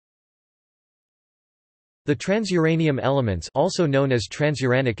The transuranium elements, also known as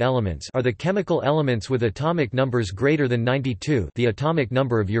transuranic elements, are the chemical elements with atomic numbers greater than 92, the atomic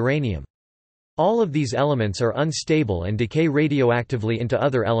number of uranium. All of these elements are unstable and decay radioactively into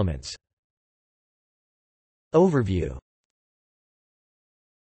other elements. Overview.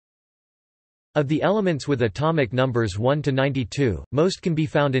 Of the elements with atomic numbers 1 to 92, most can be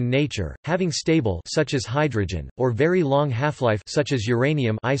found in nature, having stable such as hydrogen, or very long half-life such as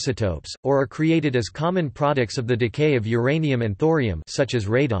uranium isotopes, or are created as common products of the decay of uranium and thorium such as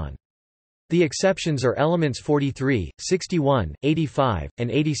radon. The exceptions are elements 43, 61, 85, and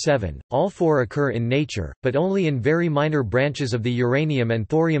 87. All four occur in nature, but only in very minor branches of the uranium and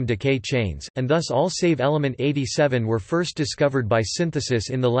thorium decay chains, and thus all save element 87 were first discovered by synthesis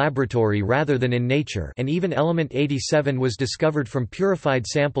in the laboratory rather than in nature, and even element 87 was discovered from purified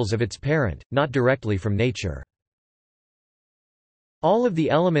samples of its parent, not directly from nature. All of the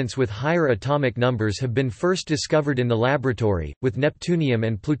elements with higher atomic numbers have been first discovered in the laboratory, with neptunium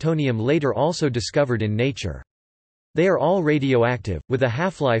and plutonium later also discovered in nature. They are all radioactive, with a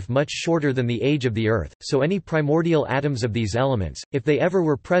half-life much shorter than the age of the Earth, so any primordial atoms of these elements, if they ever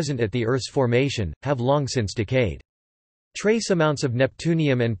were present at the Earth's formation, have long since decayed. Trace amounts of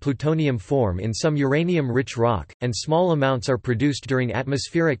neptunium and plutonium form in some uranium-rich rock, and small amounts are produced during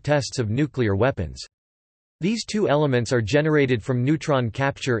atmospheric tests of nuclear weapons. These two elements are generated from neutron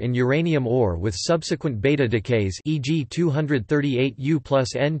capture in uranium ore with subsequent beta decays, e.g. 238U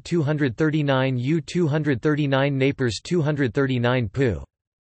plus N 239U 239 Napers 239 Pu.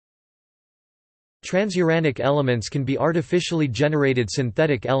 Transuranic elements can be artificially generated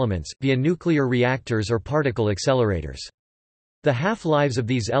synthetic elements, via nuclear reactors or particle accelerators. The half-lives of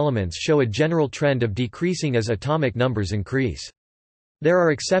these elements show a general trend of decreasing as atomic numbers increase. There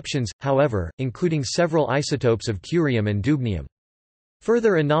are exceptions, however, including several isotopes of curium and dubnium.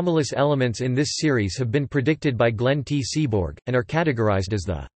 Further anomalous elements in this series have been predicted by Glenn T. Seaborg, and are categorized as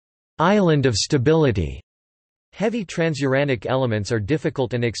the island of stability. Heavy transuranic elements are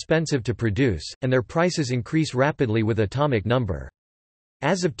difficult and expensive to produce, and their prices increase rapidly with atomic number.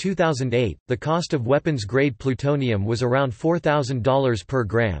 As of 2008, the cost of weapons-grade plutonium was around $4,000 per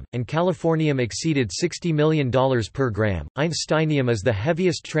gram, and californium exceeded $60 million per gram. Einsteinium is the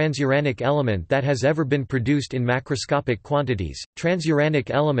heaviest transuranic element that has ever been produced in macroscopic quantities.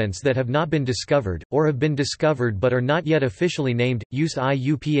 Transuranic elements that have not been discovered, or have been discovered but are not yet officially named, use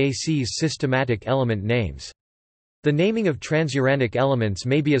IUPAC's systematic element names. The naming of transuranic elements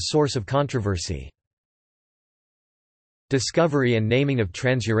may be a source of controversy. Discovery and naming of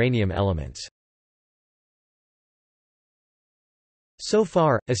transuranium elements. So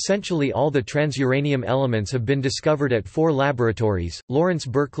far, essentially all the transuranium elements have been discovered at four laboratories: Lawrence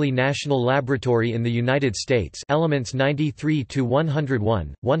Berkeley National Laboratory in the United States, elements 93 to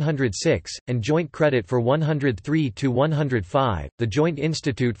 101, 106, and Joint Credit for 103 to 105; the Joint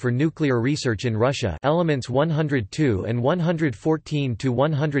Institute for Nuclear Research in Russia, elements 102 and 114 to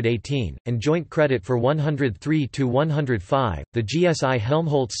 118, and Joint Credit for 103 to 105; the GSI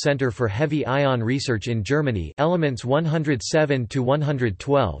Helmholtz Center for Heavy Ion Research in Germany, elements 107 to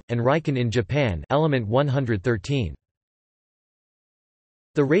 112, and Riken in Japan, element 113.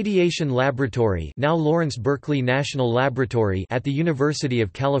 The Radiation Laboratory, now Lawrence Berkeley National Laboratory at the University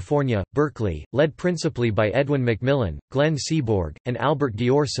of California, Berkeley, led principally by Edwin McMillan, Glenn Seaborg, and Albert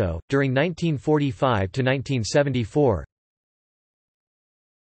D'Orso, during 1945 to 1974.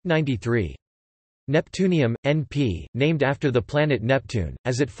 93. Neptunium, Np, named after the planet Neptune,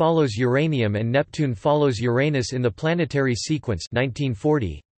 as it follows uranium and Neptune follows Uranus in the planetary sequence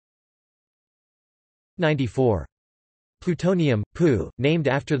 1940. 94. Plutonium, Pu, named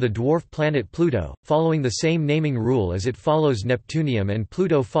after the dwarf planet Pluto, following the same naming rule as it follows Neptunium and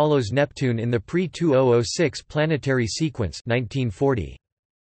Pluto follows Neptune in the pre-2006 planetary sequence 1940.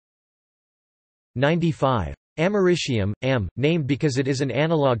 95. Americium, Am, named because it is an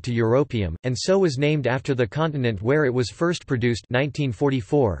analog to europium, and so was named after the continent where it was first produced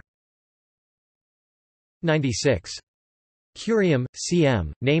 1944. 96. Curium,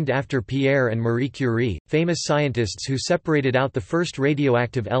 Cm, named after Pierre and Marie Curie, famous scientists who separated out the first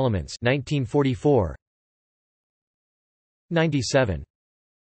radioactive elements 1944. 97.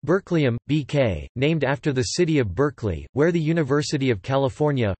 Berkelium, Bk, named after the city of Berkeley, where the University of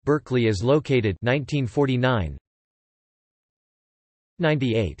California, Berkeley is located 1949.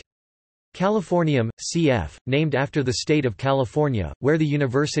 98. Californium, Cf, named after the state of California, where the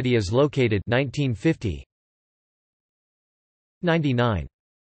university is located 1950. 99.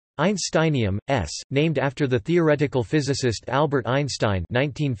 Einsteinium, S, named after the theoretical physicist Albert Einstein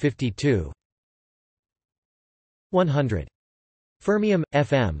 1952. 100. Fermium,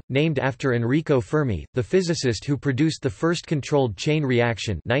 FM, named after Enrico Fermi, the physicist who produced the first controlled chain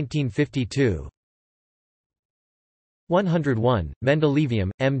reaction 1952. 101,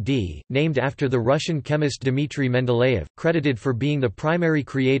 Mendelevium, MD, named after the Russian chemist Dmitry Mendeleev, credited for being the primary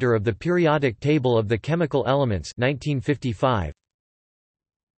creator of the periodic table of the chemical elements 1955.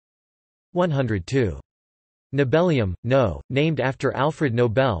 102. Nobelium, No, named after Alfred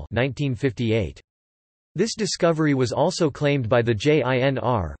Nobel 1958. This discovery was also claimed by the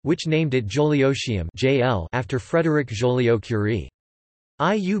JINR, which named it Joliotium (JL) after Frédéric Joliot-Curie.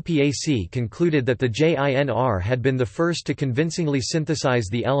 IUPAC concluded that the JINR had been the first to convincingly synthesize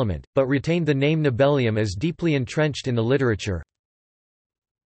the element, but retained the name nobelium as deeply entrenched in the literature.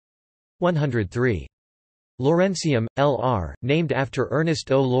 103. Lawrencium, LR, named after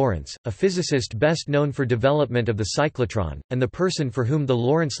Ernest O. Lawrence, a physicist best known for development of the cyclotron, and the person for whom the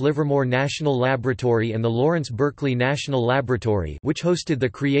Lawrence Livermore National Laboratory and the Lawrence Berkeley National Laboratory, which hosted the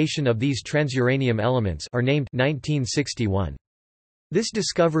creation of these transuranium elements, are named 1961. This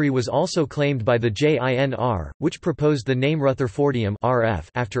discovery was also claimed by the JINR, which proposed the name Rutherfordium RF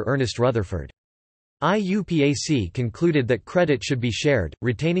after Ernest Rutherford. IUPAC concluded that credit should be shared,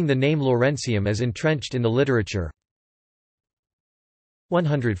 retaining the name Lawrencium as entrenched in the literature.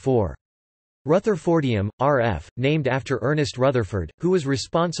 104. Rutherfordium, RF, named after Ernest Rutherford, who was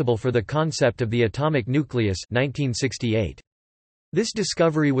responsible for the concept of the atomic nucleus 1968. This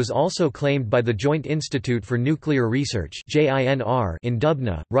discovery was also claimed by the Joint Institute for Nuclear Research (JINR) in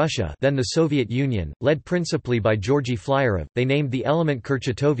Dubna, Russia, then the Soviet Union, led principally by Georgy Flyorov. They named the element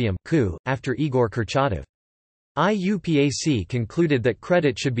Kurchatovium (Ku) after Igor Kurchatov. IUPAC concluded that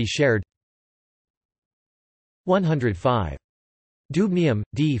credit should be shared. 105. Dubnium,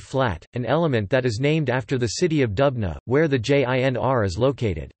 D-flat, an element that is named after the city of Dubna, where the JINR is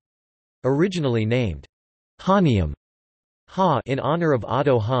located. Originally named Hahnium in honor of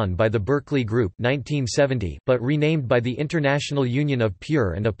Otto Hahn by the Berkeley Group 1970, but renamed by the International Union of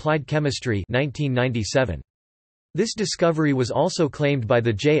Pure and Applied Chemistry 1997. This discovery was also claimed by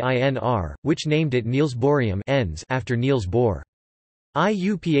the JINR, which named it Niels Bohrium after Niels Bohr.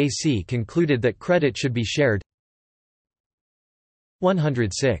 IUPAC concluded that credit should be shared.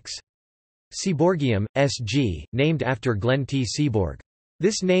 106. Seaborgium, SG, named after Glenn T. Seaborg.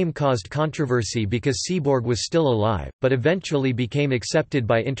 This name caused controversy because Seaborg was still alive, but eventually became accepted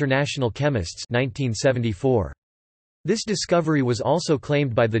by international chemists 1974. This discovery was also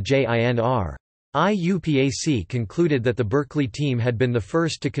claimed by the JINR. IUPAC concluded that the Berkeley team had been the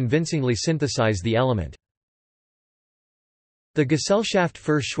first to convincingly synthesize the element. The Gesellschaft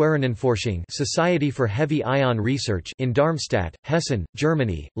für Schwerionenforschung Society for Heavy Ion Research in Darmstadt, Hessen,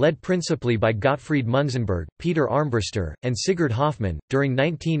 Germany, led principally by Gottfried Munzenberg, Peter Armbruster, and Sigurd Hoffmann, during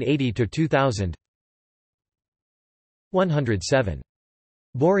 1980–2000. 107.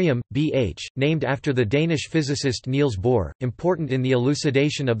 Bohrium, BH, named after the Danish physicist Niels Bohr, important in the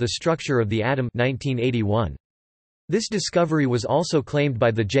elucidation of the structure of the atom 1981. This discovery was also claimed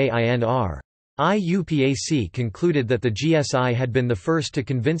by the JINR. IUPAC concluded that the GSI had been the first to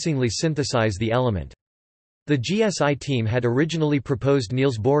convincingly synthesize the element. The GSI team had originally proposed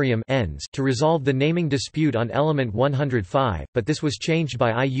Niels Bohrium to resolve the naming dispute on element 105, but this was changed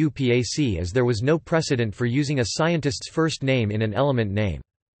by IUPAC as there was no precedent for using a scientist's first name in an element name.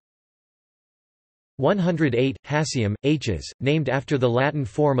 108. Hassium, Hs, named after the Latin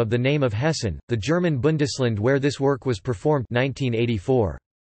form of the name of Hessen, the German Bundesland where this work was performed 1984.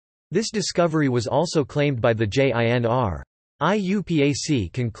 This discovery was also claimed by the JINR.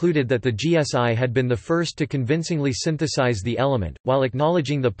 IUPAC concluded that the GSI had been the first to convincingly synthesize the element, while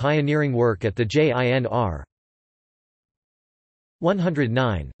acknowledging the pioneering work at the JINR.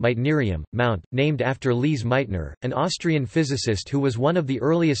 109. Meitnerium, Mount, named after Lise Meitner, an Austrian physicist who was one of the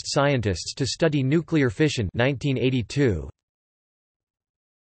earliest scientists to study nuclear fission 1982.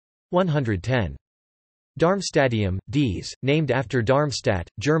 110. Darmstadtium, Dies, named after Darmstadt,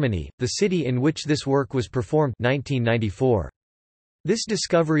 Germany, the city in which this work was performed 1994. This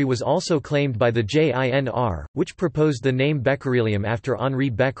discovery was also claimed by the JINR, which proposed the name Becquerelium after Henri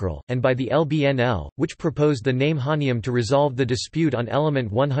Becquerel, and by the LBNL, which proposed the name Hahnium to resolve the dispute on element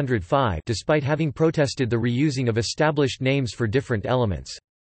 105 despite having protested the reusing of established names for different elements.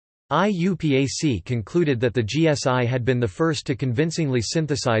 IUPAC concluded that the GSI had been the first to convincingly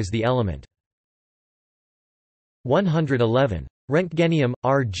synthesize the element. 111. Röntgenium,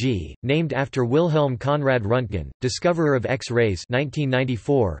 Rg, named after Wilhelm Conrad Röntgen, discoverer of X-rays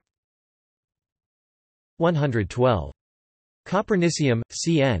 1994. 112. Copernicium,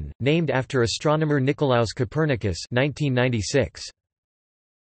 Cn, named after astronomer Nicolaus Copernicus 1996.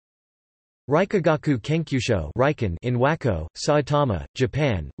 Rikagaku Kenkyusho in Wako, Saitama,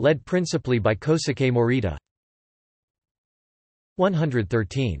 Japan, led principally by Kosuke Morita.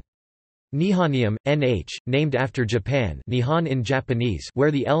 113. Nihonium, NH, named after Japan, Nihon in Japanese,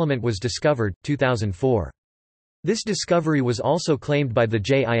 where the element was discovered, 2004. This discovery was also claimed by the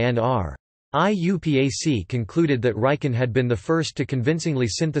JINR. IUPAC concluded that Riken had been the first to convincingly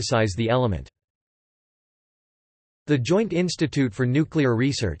synthesize the element. The Joint Institute for Nuclear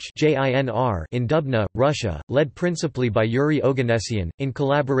Research (JINR) in Dubna, Russia, led principally by Yuri Oganessian, in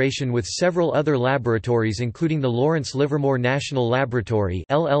collaboration with several other laboratories including the Lawrence Livermore National Laboratory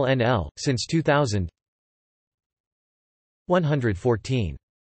 (LLNL), since 2000. 114.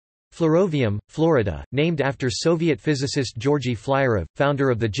 Flerovium, Florida, named after Soviet physicist Georgy Flyorov, founder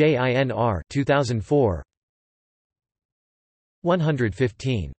of the JINR 2004.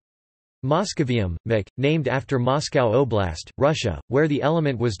 115. Moscovium, MiC, named after Moscow Oblast, Russia, where the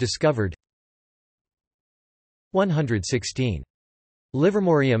element was discovered. 116.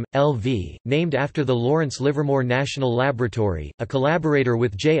 Livermorium, LV, named after the Lawrence Livermore National Laboratory, a collaborator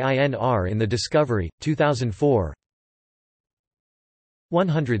with JINR in the discovery, 2004.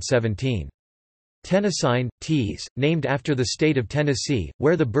 117. Tennessine, Ts, named after the state of Tennessee,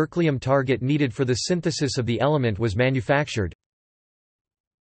 where the berkelium target needed for the synthesis of the element was manufactured.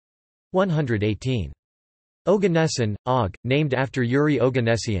 118. Oganesson, OG, named after Yuri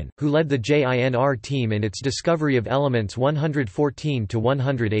Oganessian, who led the JINR team in its discovery of elements 114 to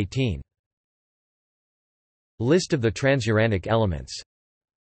 118. List of the transuranic elements.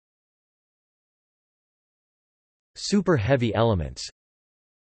 Super heavy elements.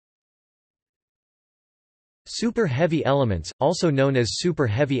 Super heavy elements, also known as super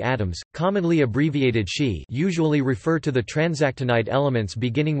heavy atoms, commonly abbreviated She, usually refer to the transactinide elements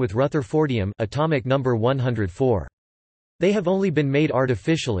beginning with Rutherfordium, atomic number 104. They have only been made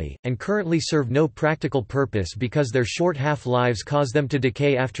artificially, and currently serve no practical purpose because their short half-lives cause them to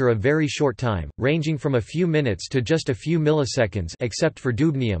decay after a very short time, ranging from a few minutes to just a few milliseconds except for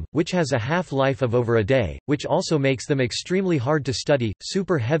dubnium, which has a half-life of over a day, which also makes them extremely hard to study.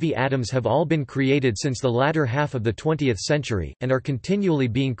 Super heavy atoms have all been created since the latter half of the 20th century, and are continually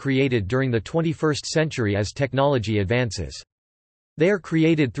being created during the 21st century as technology advances. They are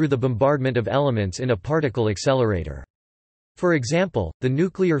created through the bombardment of elements in a particle accelerator. For example, the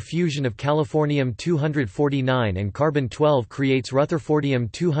nuclear fusion of californium-249 and carbon-12 creates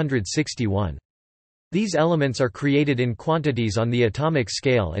Rutherfordium-261. These elements are created in quantities on the atomic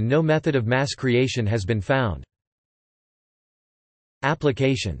scale and no method of mass creation has been found.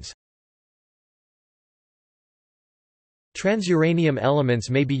 Applications. Transuranium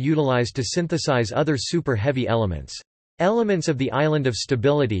elements may be utilized to synthesize other super heavy elements. Elements of the island of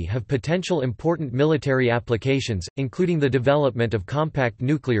stability have potential important military applications, including the development of compact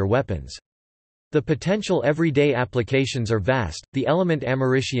nuclear weapons. The potential everyday applications are vast. The element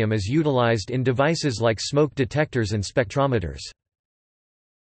americium is utilized in devices like smoke detectors and spectrometers.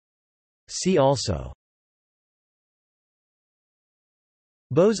 See also: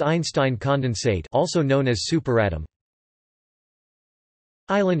 Bose-Einstein condensate, also known as superatom;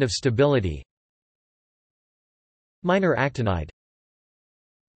 Island of stability; Minor actinide;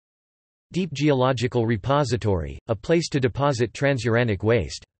 Deep geological repository, a place to deposit transuranic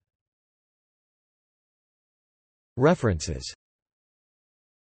waste. References.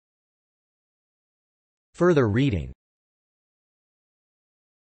 Further reading.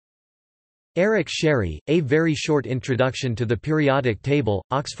 Eric Sherry, A Very Short Introduction to the Periodic Table,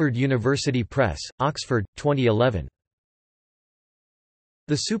 Oxford University Press, Oxford, 2011.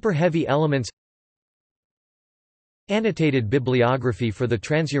 The Superheavy Elements. Annotated bibliography for the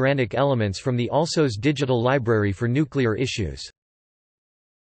transuranic elements from the ALSO's Digital Library for Nuclear Issues.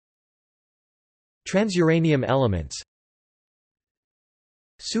 Transuranium elements.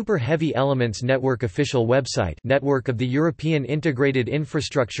 Super Heavy Elements Network official website, Network of the European Integrated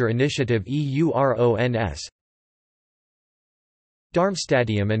Infrastructure Initiative EURONS.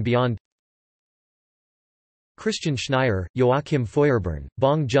 Darmstadtium and beyond. Christian Schneier, Joachim Feuerborn,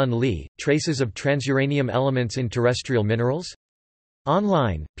 Bong-Jun Lee, Traces of Transuranium Elements in Terrestrial Minerals?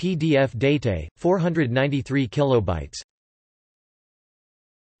 Online, PDF Date, 493 kilobytes.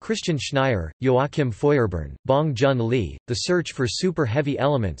 Christian Schneier, Joachim Feuerborn, Bong-Jun Lee, The Search for Super Heavy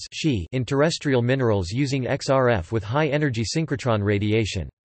Elements in Terrestrial Minerals using XRF with High-Energy Synchrotron Radiation.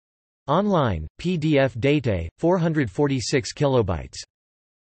 Online, PDF Date, 446 kilobytes.